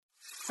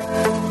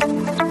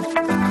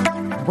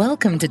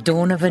Welcome to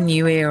Dawn of a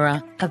New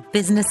Era, a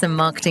business and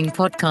marketing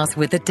podcast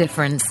with a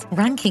difference,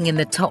 ranking in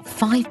the top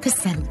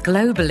 5%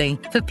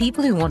 globally for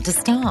people who want to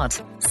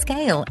start,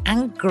 scale,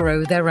 and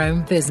grow their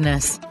own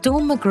business.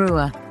 Dawn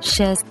McGruer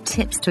shares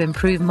tips to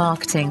improve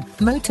marketing,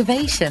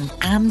 motivation,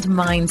 and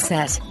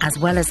mindset, as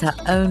well as her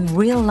own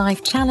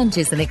real-life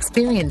challenges and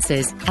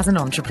experiences as an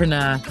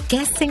entrepreneur.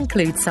 Guests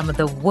include some of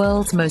the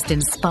world's most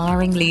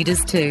inspiring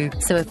leaders too.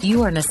 So if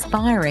you are an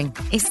aspiring,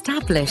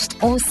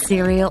 established, or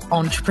serial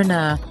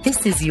entrepreneur,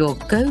 this is your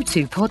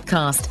go-to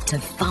podcast to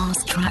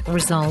fast-track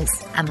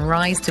results and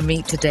rise to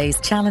meet today's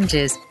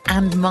challenges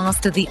and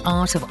master the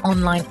art of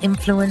online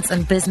influence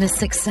and business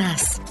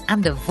success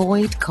and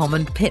avoid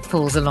common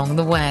pitfalls along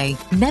the way.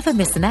 Never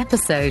miss an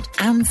episode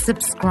and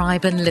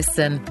subscribe and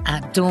listen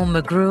at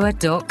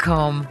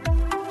dawnmcgruer.com.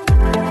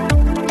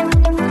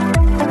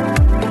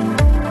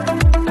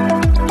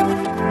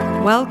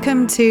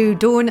 Welcome to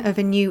Dawn of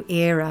a New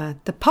Era,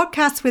 the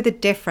podcast with a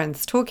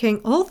difference, talking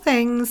all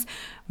things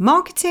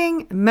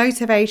marketing,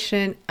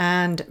 motivation,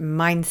 and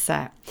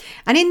mindset.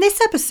 And in this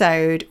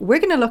episode, we're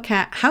going to look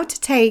at how to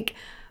take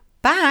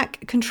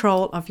back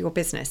control of your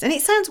business. And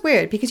it sounds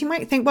weird because you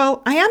might think,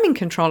 well, I am in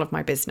control of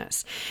my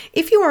business.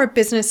 If you are a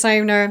business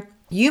owner,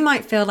 you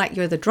might feel like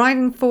you're the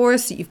driving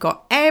force, that you've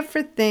got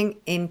everything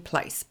in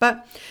place.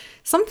 But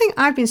something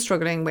I've been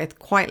struggling with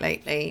quite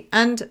lately,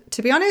 and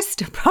to be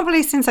honest,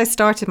 probably since I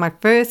started my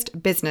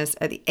first business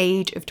at the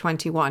age of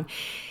 21,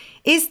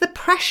 is the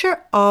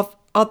pressure of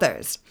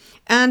others.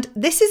 And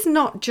this is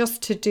not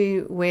just to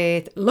do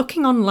with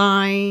looking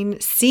online,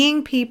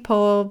 seeing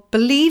people,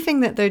 believing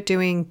that they're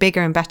doing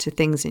bigger and better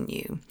things than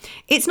you.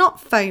 It's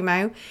not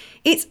FOMO.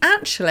 It's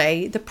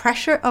actually the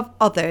pressure of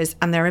others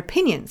and their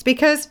opinions.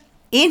 Because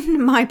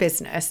in my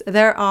business,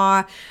 there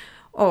are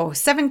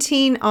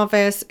 17 of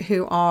us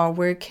who are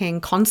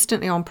working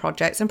constantly on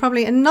projects and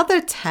probably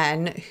another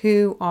 10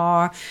 who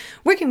are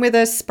working with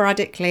us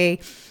sporadically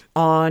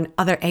on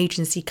other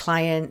agency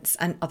clients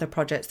and other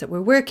projects that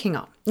we're working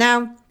on.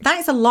 Now, that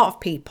is a lot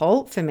of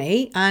people for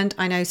me, and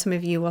I know some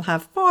of you will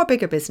have far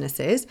bigger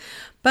businesses,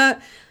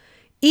 but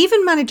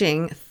even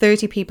managing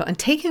 30 people and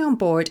taking on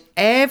board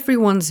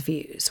everyone's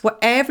views, what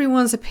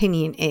everyone's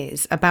opinion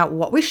is about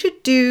what we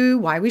should do,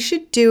 why we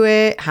should do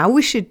it, how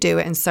we should do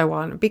it, and so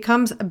on,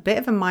 becomes a bit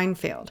of a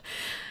minefield.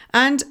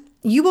 And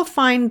you will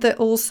find that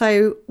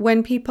also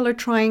when people are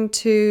trying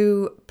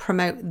to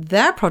promote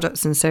their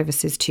products and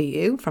services to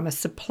you from a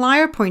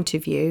supplier point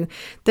of view,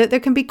 that there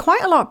can be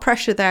quite a lot of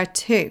pressure there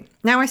too.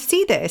 Now, I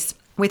see this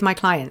with my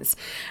clients.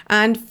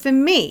 And for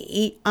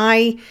me,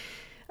 I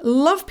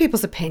love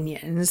people's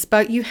opinions,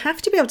 but you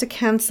have to be able to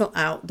cancel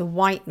out the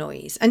white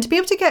noise. And to be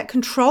able to get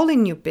control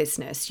in your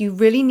business, you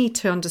really need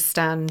to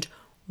understand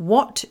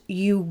what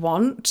you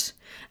want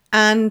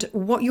and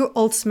what your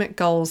ultimate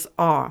goals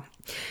are.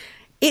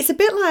 It's a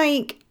bit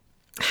like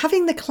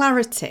having the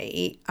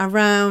clarity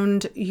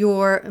around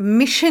your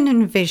mission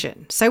and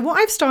vision. So what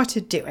I've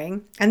started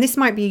doing, and this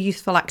might be a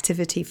useful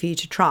activity for you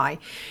to try,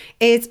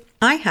 is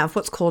I have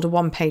what's called a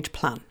one-page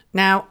plan.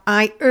 Now,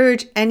 I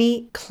urge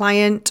any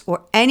client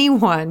or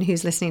anyone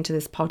who's listening to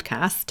this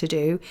podcast to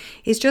do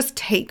is just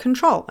take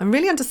control and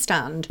really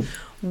understand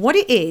what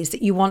it is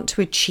that you want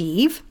to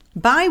achieve,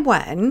 by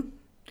when,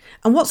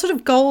 and what sort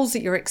of goals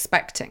that you're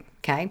expecting,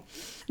 okay?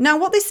 Now,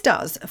 what this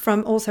does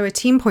from also a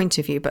team point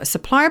of view, but a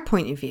supplier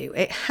point of view,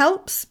 it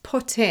helps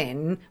put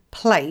in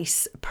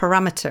place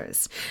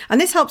parameters. And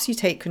this helps you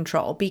take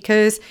control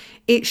because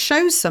it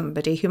shows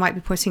somebody who might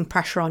be putting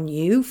pressure on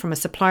you from a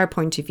supplier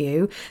point of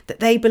view that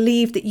they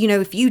believe that,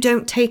 if you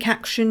don't take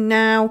action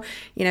now,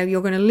 you're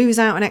going to lose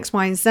out on X,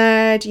 Y, and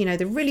Z.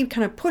 They're really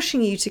kind of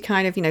pushing you to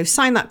kind of,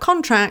 sign that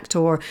contract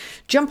or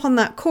jump on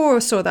that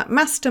course or that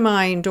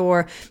mastermind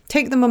or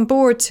take them on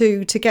board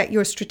to get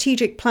your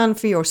strategic plan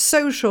for your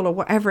social or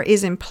whatever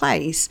is in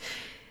place.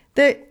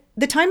 The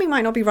timing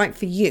might not be right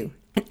for you.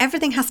 And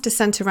everything has to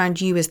center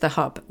around you as the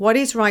hub. What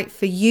is right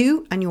for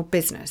you and your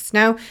business?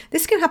 Now,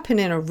 this can happen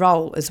in a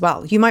role as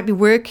well. You might be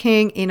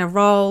working in a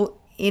role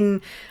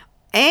in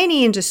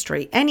any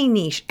industry, any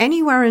niche,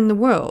 anywhere in the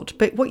world.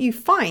 But what you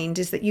find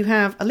is that you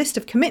have a list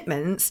of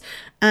commitments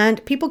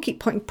and people keep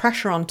putting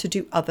pressure on to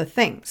do other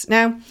things.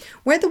 Now,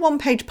 where the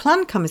one-page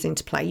plan comes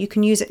into play, you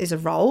can use it as a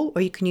role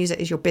or you can use it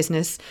as your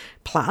business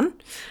plan.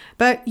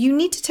 But you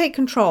need to take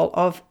control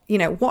of,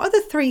 what are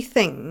the 3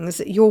 things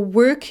that you're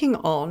working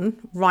on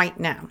right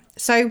now?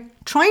 So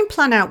try and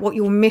plan out what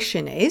your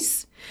mission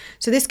is.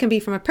 So this can be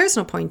from a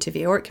personal point of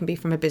view, or it can be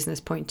from a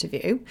business point of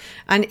view,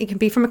 and it can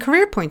be from a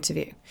career point of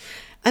view.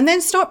 And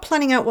then start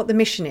planning out what the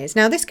mission is.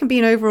 Now, this can be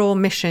an overall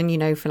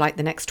mission, for like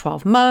the next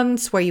 12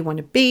 months, where you want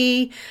to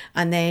be.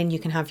 And then you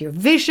can have your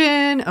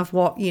vision of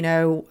what,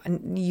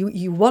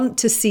 you want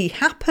to see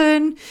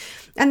happen.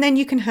 And then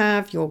you can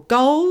have your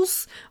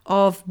goals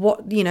of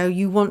what,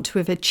 you want to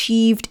have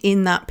achieved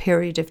in that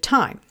period of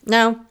time.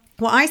 Now,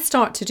 what I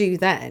start to do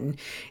then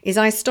is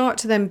I start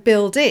to then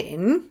build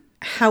in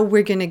how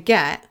we're going to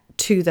get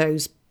to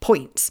those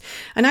points.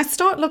 And I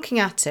start looking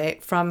at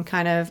it from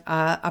kind of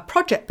a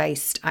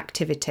project-based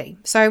activity.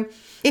 So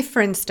if,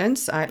 for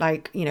instance,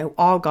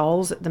 our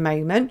goals at the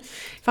moment,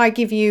 if I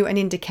give you an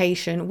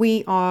indication,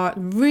 we are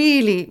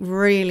really,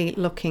 really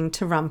looking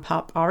to ramp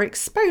up our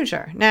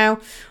exposure. Now,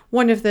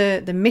 one of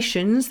the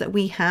missions that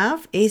we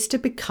have is to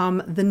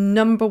become the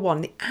number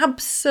one, the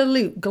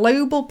absolute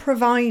global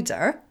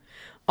provider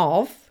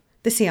of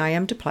the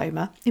CIM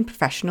diploma in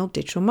professional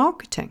digital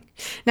marketing.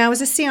 Now,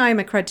 as a CIM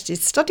accredited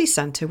study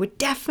centre, we're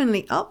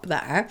definitely up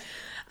there.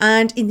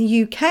 And in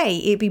the UK,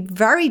 it'd be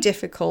very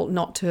difficult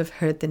not to have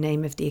heard the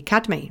name of the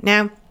academy.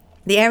 Now,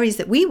 the areas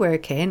that we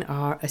work in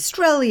are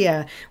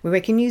Australia, we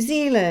work in New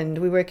Zealand,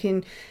 we work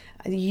in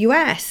the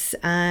US,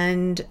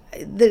 and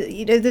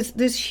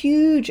there's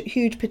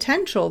huge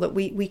potential that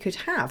we could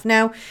have.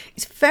 Now,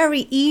 it's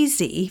very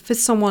easy for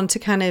someone to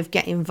kind of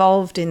get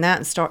involved in that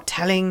and start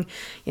telling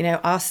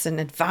us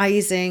and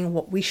advising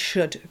what we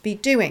should be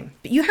doing.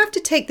 But you have to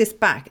take this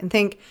back and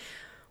think,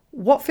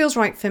 what feels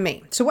right for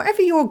me? So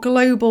whatever your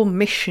global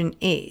mission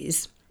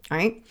is,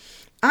 right?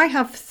 I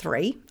have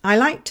 3. I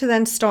like to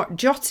then start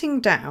jotting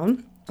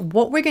down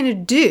what we're going to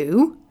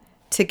do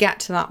to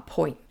get to that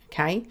point.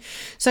 Okay,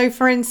 so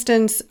for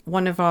instance,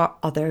 one of our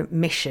other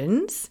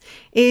missions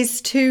is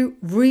to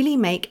really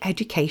make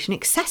education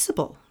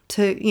accessible,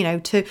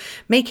 to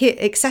make it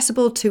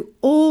accessible to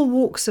all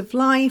walks of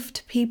life,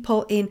 to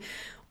people in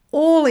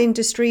all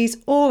industries,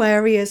 all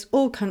areas,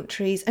 all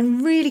countries,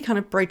 and really kind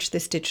of bridge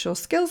this digital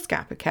skills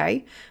gap.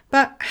 Okay,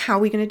 but how are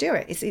we going to do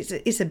it?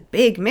 It's a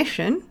big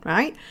mission,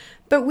 right?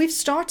 But we've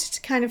started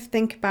to kind of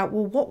think about,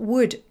 well, what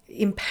would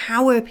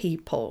empower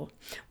people?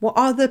 What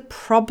are the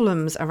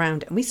problems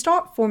around it? And we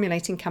start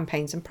formulating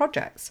campaigns and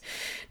projects.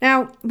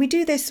 Now, we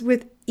do this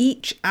with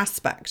each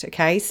aspect,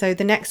 okay? So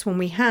the next one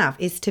we have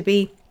is to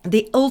be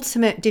the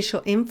ultimate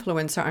digital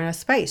influencer in our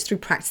space through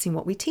practicing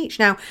what we teach.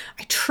 Now,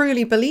 I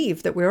truly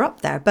believe that we're up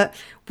there, but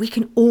we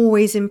can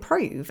always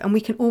improve and we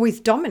can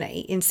always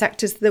dominate in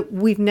sectors that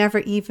we've never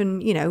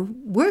even,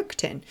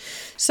 worked in.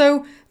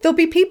 So there'll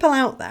be people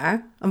out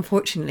there,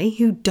 unfortunately,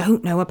 who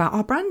don't know about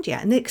our brand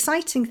yet. And the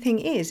exciting thing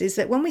is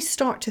that when we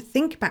start to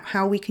think about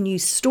how we can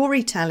use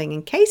storytelling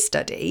and case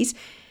studies,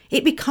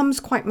 it becomes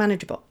quite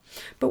manageable.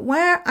 But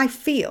where I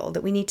feel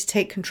that we need to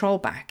take control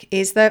back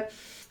is that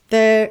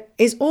there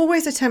is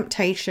always a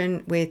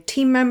temptation with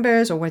team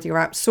members or whether you're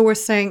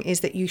outsourcing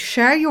is that you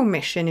share your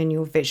mission and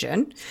your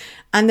vision,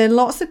 and then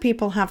lots of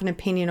people have an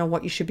opinion on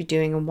what you should be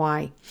doing and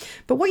why.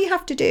 But what you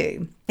have to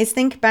do is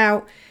think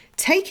about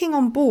taking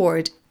on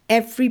board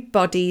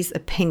everybody's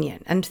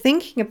opinion and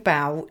thinking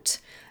about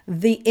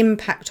the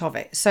impact of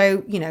it. So,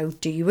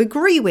 do you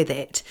agree with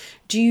it?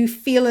 Do you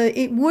feel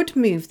it would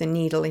move the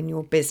needle in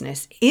your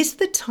business? Is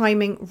the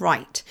timing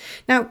right?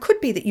 Now, it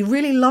could be that you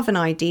really love an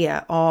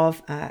idea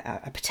of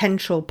a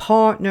potential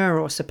partner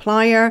or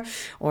supplier,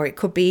 or it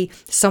could be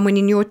someone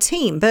in your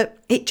team, but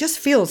it just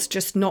feels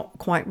just not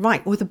quite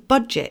right, or the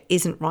budget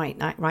isn't right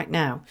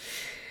now.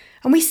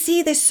 And we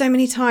see this so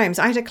many times.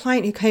 I had a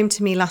client who came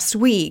to me last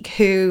week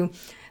who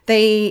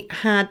they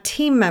had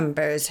team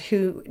members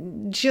who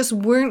just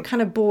weren't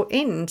kind of bought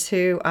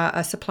into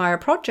a supplier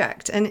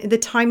project, and the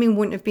timing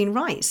wouldn't have been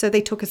right. So they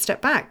took a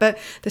step back, but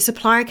the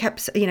supplier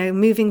kept,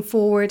 moving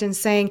forward and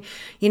saying,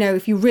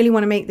 if you really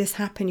want to make this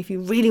happen, if you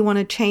really want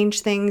to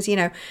change things,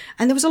 and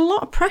there was a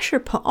lot of pressure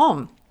put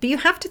on. But you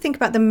have to think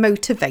about the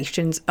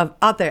motivations of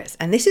others.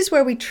 And this is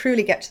where we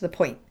truly get to the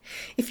point.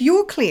 If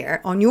you're clear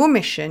on your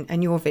mission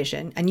and your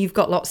vision, and you've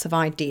got lots of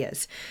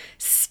ideas,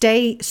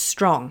 stay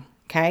strong.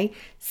 Okay,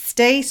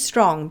 stay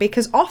strong,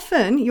 because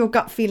often your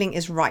gut feeling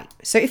is right.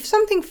 So if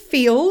something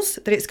feels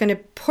that it's going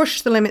to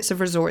push the limits of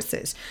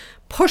resources,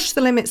 push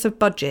the limits of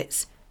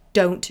budgets,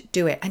 don't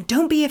do it. And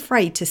don't be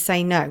afraid to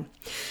say no.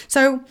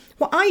 So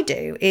what I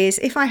do is,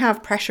 if I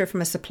have pressure from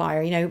a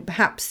supplier,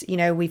 perhaps,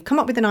 we've come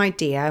up with an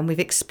idea and we've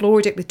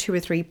explored it with 2 or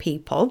 3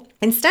 people,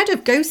 instead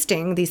of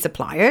ghosting these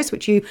suppliers,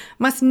 which you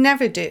must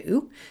never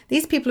do,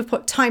 these people have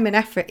put time and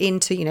effort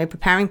into,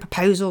 preparing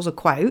proposals or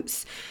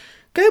quotes,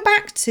 go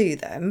back to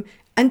them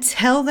and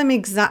tell them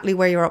exactly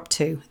where you're up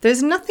to.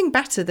 There's nothing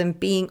better than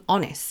being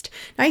honest.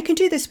 Now, you can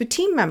do this with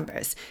team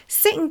members,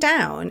 sitting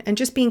down and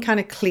just being kind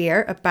of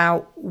clear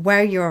about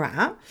where you're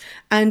at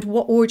and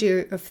what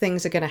order of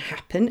things are going to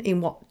happen in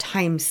what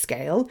time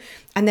scale.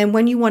 And then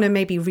when you want to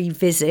maybe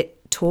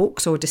revisit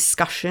talks or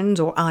discussions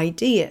or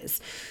ideas.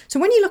 So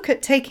when you look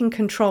at taking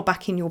control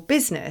back in your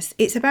business,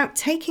 it's about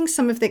taking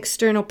some of the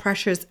external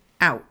pressures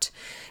out,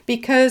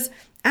 because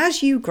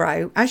as you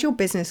grow, as your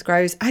business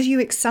grows, as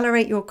you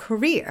accelerate your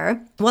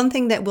career, one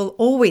thing that will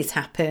always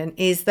happen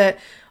is that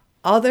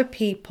other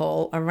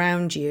people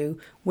around you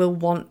will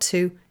want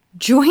to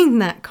join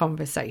that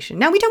conversation.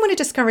 Now, we don't want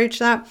to discourage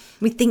that.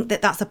 We think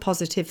that that's a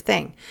positive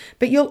thing,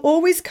 but you'll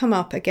always come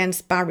up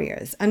against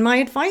barriers. And my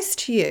advice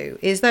to you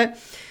is that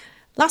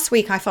last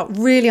week, I felt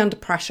really under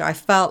pressure. I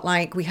felt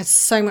like we had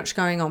so much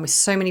going on with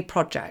so many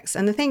projects.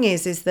 And the thing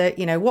is that,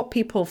 what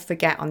people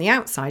forget on the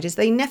outside is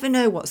they never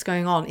know what's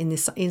going on in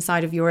this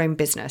inside of your own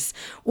business,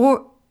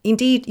 or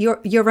indeed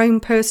your own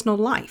personal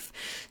life.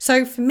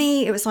 So for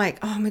me, it was like,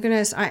 oh my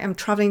goodness, I am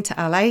traveling to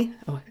LA.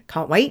 Oh,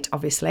 can't wait,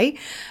 obviously.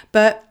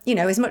 But,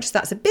 as much as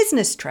that's a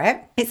business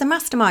trip, it's a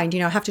mastermind.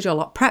 I have to do a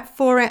lot of prep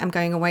for it. I'm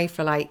going away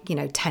for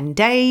 10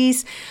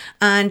 days.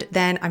 And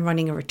then I'm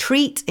running a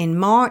retreat in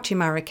March in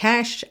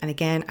Marrakesh. And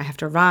again, I have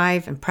to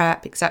arrive and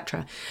prep,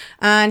 etc.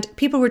 And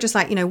people were just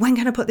like, when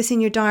can I put this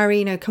in your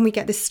diary? Can we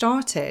get this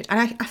started? And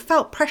I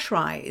felt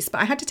pressurized,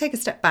 but I had to take a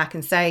step back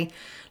and say,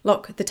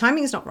 look, the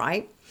timing is not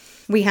right.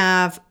 We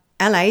have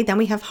LA, then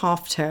we have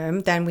half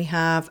term, then we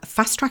have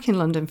fast track in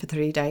London for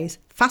 3 days,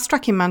 fast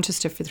track in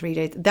Manchester for 3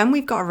 days, then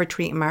we've got a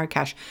retreat in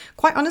Marrakesh.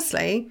 Quite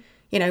honestly,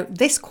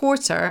 this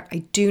quarter, I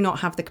do not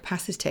have the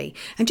capacity.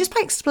 And just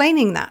by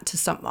explaining that to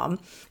someone,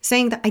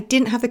 saying that I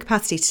didn't have the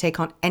capacity to take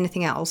on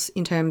anything else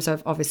in terms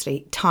of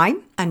obviously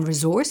time and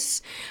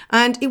resource,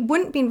 and it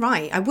wouldn't have been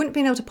right. I wouldn't have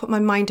been able to put my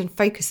mind and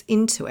focus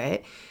into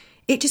it.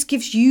 It just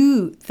gives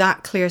you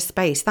that clear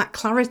space, that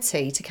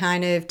clarity to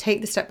kind of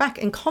take the step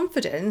back and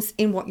confidence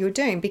in what you're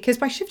doing. Because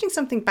by shifting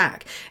something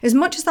back, as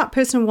much as that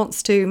person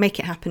wants to make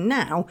it happen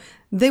now,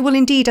 they will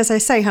indeed, as I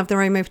say, have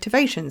their own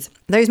motivations.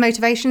 Those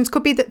motivations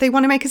could be that they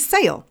want to make a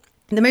sale.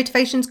 The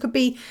motivations could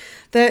be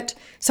that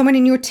someone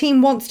in your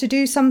team wants to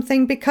do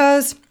something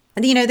because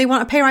they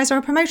want a pay rise or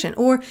a promotion,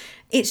 or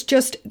it's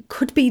just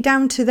could be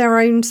down to their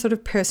own sort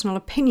of personal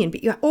opinion.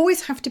 But you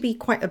always have to be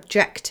quite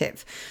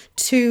objective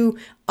to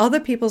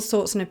other people's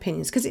thoughts and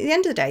opinions, because at the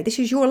end of the day, this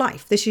is your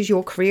life. This is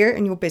your career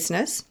and your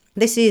business.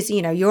 This is,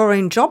 your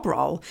own job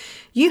role.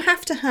 You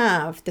have to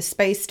have the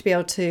space to be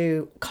able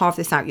to carve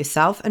this out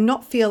yourself and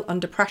not feel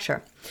under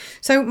pressure.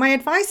 So my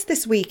advice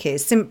this week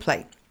is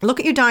simply look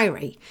at your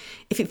diary.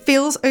 If it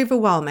feels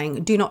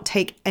overwhelming, do not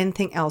take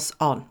anything else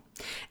on.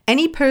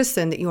 Any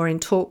person that you're in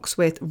talks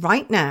with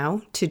right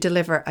now to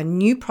deliver a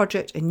new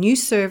project, a new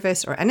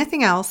service, or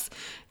anything else,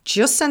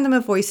 just send them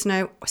a voice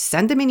note or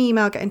send them an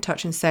email, get in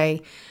touch and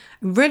say,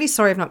 I'm really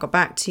sorry I've not got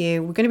back to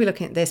you. We're going to be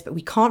looking at this, but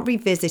we can't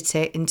revisit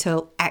it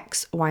until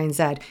X, Y, and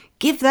Z.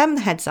 Give them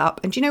the heads up.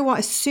 And do you know what?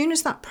 As soon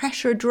as that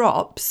pressure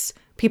drops,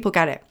 people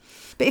get it.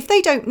 But if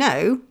they don't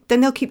know,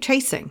 then they'll keep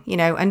chasing,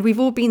 and we've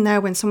all been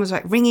there when someone's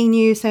like ringing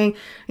you saying,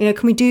 can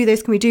we do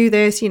this? Can we do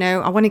this?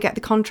 I want to get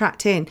the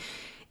contract in.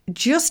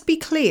 Just be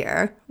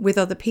clear with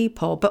other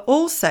people, but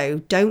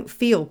also don't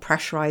feel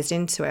pressurized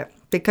into it,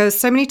 because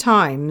so many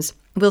times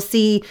we'll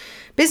see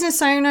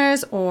business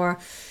owners or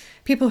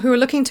people who are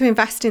looking to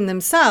invest in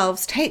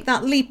themselves take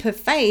that leap of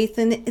faith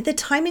and the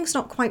timing's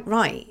not quite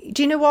right.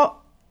 Do you know what?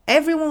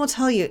 Everyone will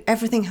tell you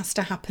everything has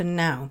to happen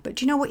now, but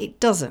do you know what? It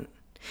doesn't.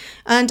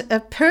 And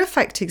a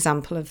perfect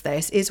example of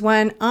this is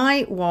when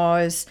I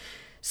was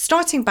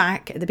starting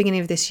back at the beginning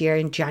of this year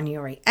in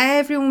January.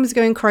 Everyone was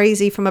going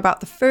crazy from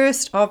about the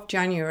 1st of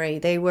January.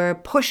 They were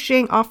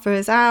pushing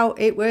offers out.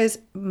 It was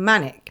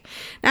manic.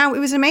 Now, it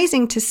was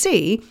amazing to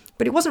see,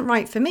 but it wasn't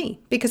right for me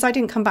because I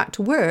didn't come back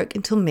to work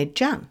until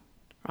mid-Jan,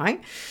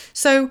 right?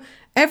 So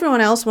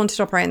everyone else wanted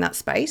to operate in that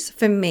space.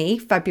 For me,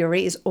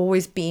 February has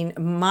always been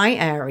my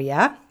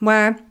area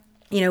where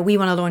we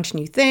want to launch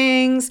new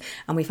things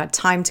and we've had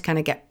time to kind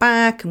of get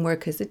back and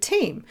work as a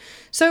team.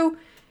 So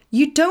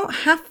you don't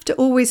have to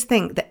always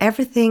think that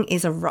everything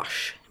is a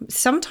rush.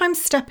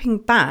 Sometimes stepping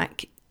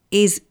back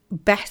is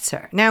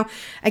better. Now,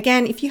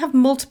 again, if you have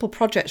multiple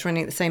projects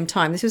running at the same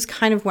time, this was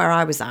kind of where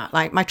I was at.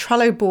 Like my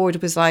Trello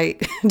board was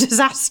like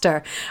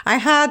disaster. I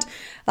had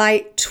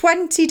like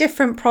 20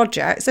 different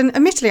projects, and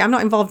admittedly, I'm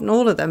not involved in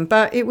all of them,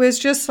 but it was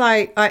just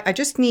like, I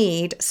just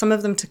need some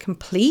of them to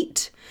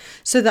complete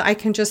so that I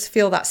can just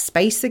feel that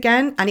space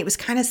again. And it was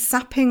kind of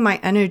sapping my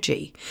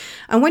energy.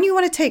 And when you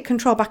want to take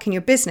control back in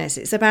your business,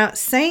 it's about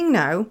saying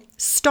no,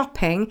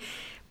 stopping,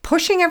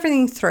 pushing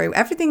everything through,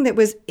 everything that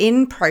was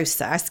in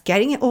process,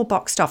 getting it all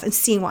boxed off and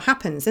seeing what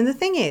happens. And the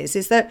thing is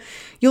that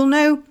you'll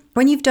know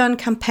when you've done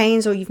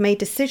campaigns or you've made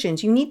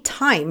decisions, you need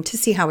time to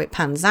see how it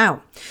pans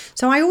out.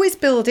 So I always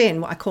build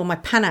in what I call my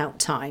pan out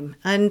time,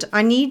 and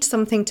I need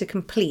something to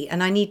complete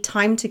and I need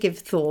time to give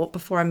thought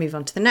before I move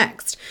on to the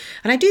next.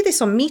 And I do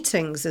this on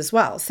meetings as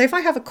well. So if I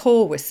have a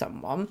call with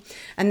someone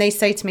and they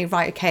say to me,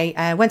 right, okay,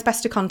 when's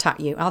best to contact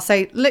you? I'll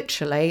say,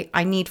 literally,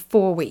 I need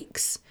 4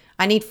 weeks.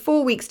 I need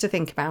 4 weeks to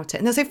think about it.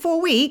 And they'll say,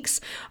 4 weeks?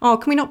 Oh,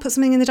 can we not put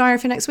something in the diary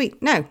for next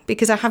week? No,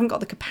 because I haven't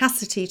got the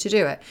capacity to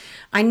do it.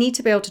 I need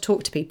to be able to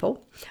talk to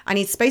people. I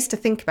need space to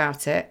think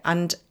about it,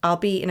 and I'll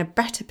be in a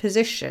better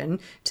position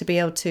to be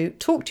able to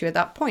talk to you at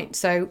that point.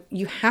 So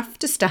you have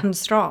to stand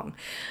strong.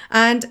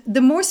 And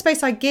the more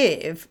space I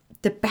give,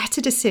 the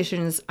better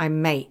decisions I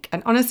make.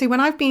 And honestly,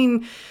 when I've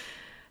been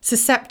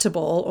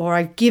susceptible or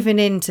I've given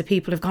in to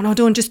people who've gone, oh,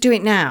 Dawn, just do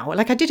it now.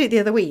 Like I did it the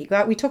other week.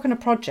 We took on a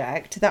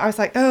project that I was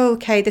like, oh,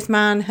 okay, this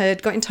man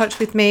had got in touch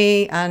with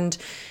me and,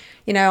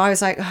 I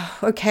was like, oh,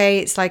 okay,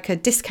 it's like a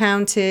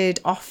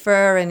discounted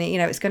offer and,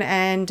 it's going to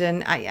end.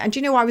 And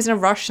you know, I was in a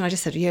rush and I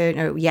just said,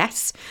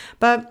 yes.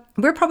 But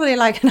we're probably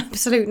like an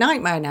absolute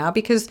nightmare now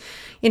because,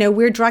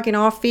 we're dragging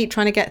our feet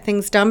trying to get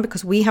things done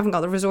because we haven't got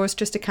the resource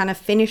just to kind of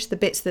finish the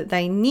bits that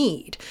they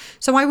need.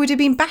 So I would have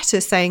been better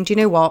saying, do you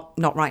know what?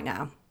 Not right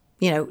now.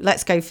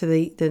 let's go for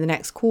the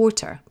next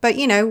quarter. But,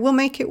 we'll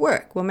make it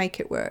work. We'll make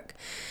it work.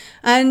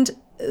 And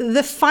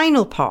the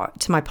final part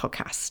to my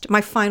podcast,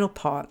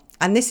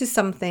 and this is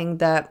something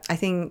that I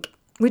think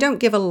we don't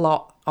give a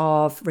lot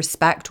of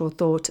respect or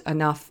thought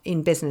enough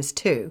in business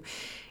too,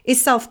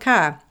 is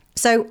self-care.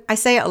 So I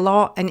say it a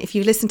lot. And if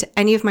you listen to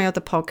any of my other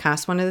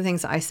podcasts, one of the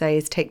things that I say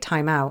is take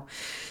time out.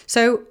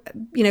 So,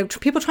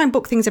 people try and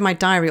book things in my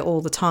diary all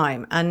the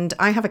time. And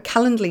I have a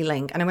Calendly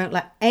link and I won't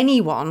let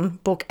anyone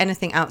book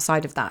anything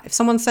outside of that. If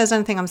someone says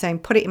anything, I'm saying,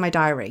 put it in my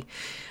diary.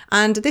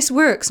 And this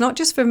works not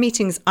just for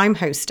meetings I'm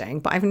hosting,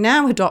 but I've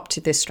now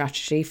adopted this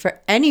strategy for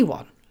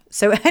anyone.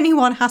 So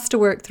anyone has to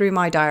work through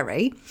my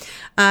diary.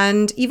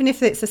 And even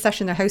if it's a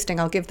session they're hosting,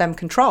 I'll give them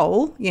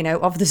control,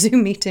 of the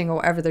Zoom meeting or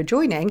whatever they're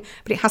joining,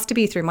 but it has to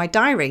be through my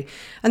diary.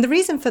 And the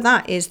reason for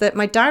that is that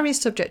my diary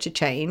is subject to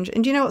change.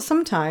 And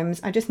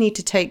sometimes I just need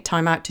to take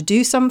time out to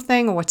do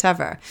something or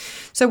whatever.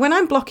 So when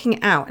I'm blocking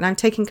it out and I'm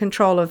taking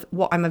control of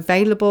what I'm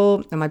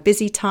available and my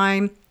busy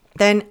time,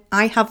 then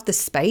I have the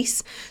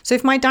space. So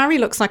if my diary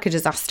looks like a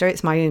disaster,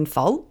 it's my own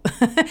fault.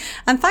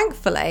 And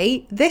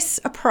thankfully, this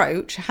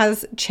approach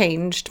has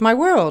changed my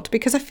world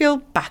because I feel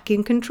back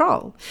in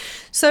control.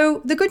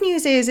 So the good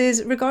news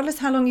is regardless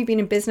how long you've been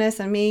in business,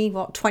 and me,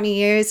 20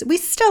 years, we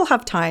still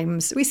have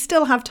times. We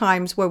still have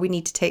times where we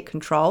need to take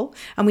control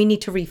and we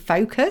need to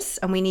refocus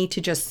and we need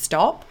to just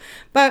stop.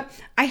 But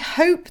I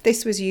hope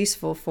this was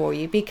useful for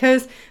you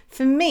because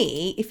for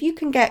me, if you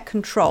can get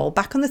control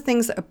back on the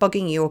things that are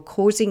bugging you or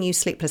causing you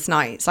sleepless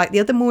nights, like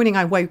the other morning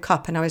I woke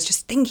up and I was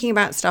just thinking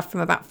about stuff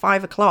from about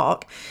 5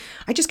 o'clock.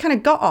 I just kind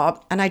of got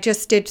up and I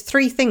just did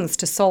 3 things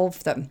to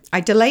solve them.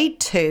 I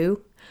delayed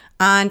 2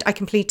 and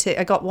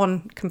I got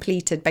 1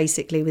 completed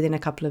basically within a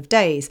couple of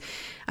days.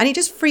 And it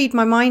just freed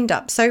my mind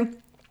up. So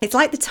it's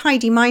like the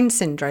tidy mind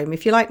syndrome.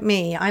 If you're like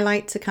me, I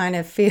like to kind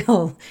of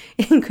feel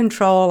in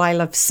control. I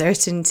love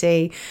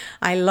certainty.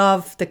 I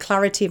love the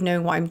clarity of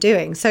knowing what I'm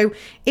doing. So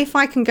if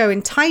I can go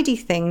and tidy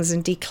things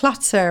and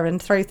declutter and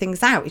throw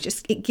things out,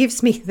 it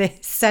gives me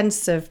this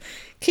sense of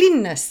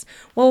cleanness.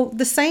 Well,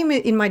 the same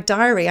in my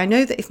diary. I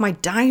know that if my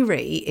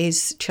diary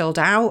is chilled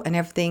out and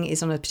everything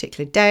is on a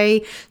particular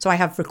day, so I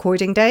have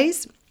recording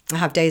days, I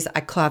have days that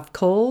I have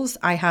calls.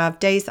 I have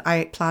days that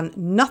I plan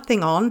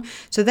nothing on.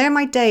 So they're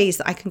my days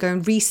that I can go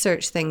and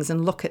research things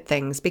and look at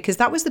things, because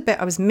that was the bit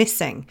I was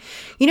missing.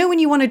 When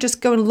you want to just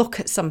go and look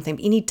at something,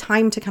 but you need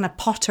time to kind of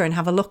potter and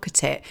have a look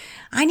at it.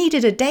 I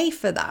needed a day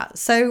for that.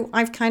 So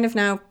I've kind of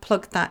now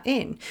plugged that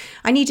in.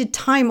 I needed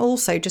time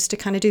also just to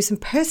kind of do some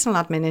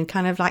personal admin and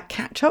kind of like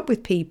catch up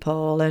with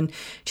people and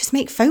just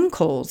make phone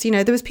calls.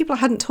 There was people I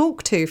hadn't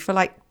talked to for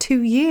like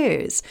 2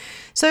 years.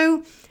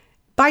 So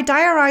by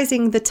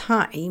diarising the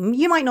time,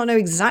 you might not know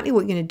exactly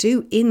what you're going to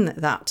do in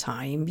that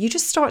time. You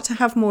just start to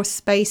have more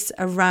space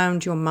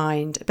around your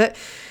mind. But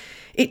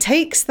it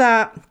takes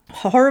that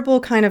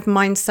horrible kind of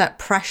mindset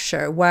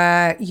pressure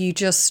where you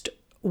just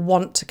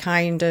want to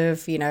kind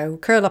of,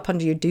 curl up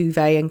under your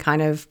duvet and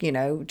kind of,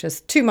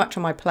 just too much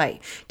on my plate.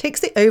 It takes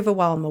the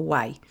overwhelm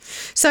away.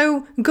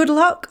 So good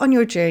luck on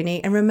your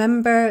journey. And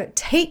remember,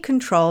 take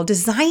control,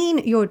 design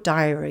your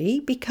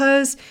diary,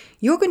 because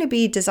you're going to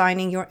be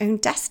designing your own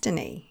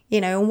destiny.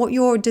 And what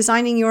you're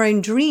designing your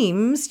own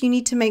dreams, you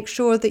need to make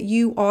sure that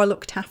you are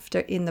looked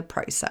after in the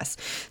process.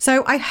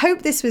 So I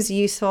hope this was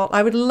useful.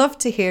 I would love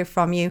to hear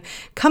from you.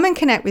 Come and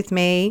connect with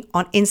me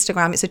on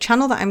Instagram. It's a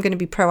channel that I'm going to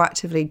be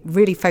proactively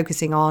really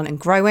focusing on and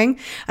growing.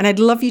 And I'd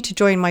love you to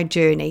join my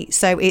journey.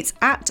 So it's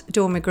at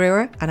Dawn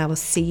McGruer, and I will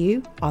see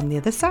you on the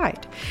other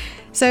side.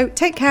 So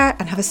take care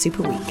and have a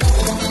super week.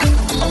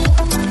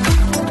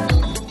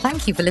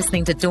 Thank you for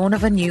listening to Dawn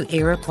of a New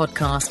Era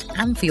podcast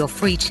and for your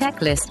free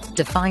checklist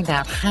to find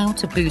out how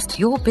to boost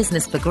your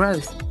business for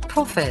growth,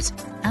 profit,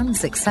 and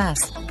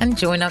success. And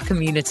join our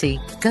community.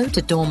 Go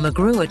to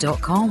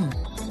dawnmcgruer.com.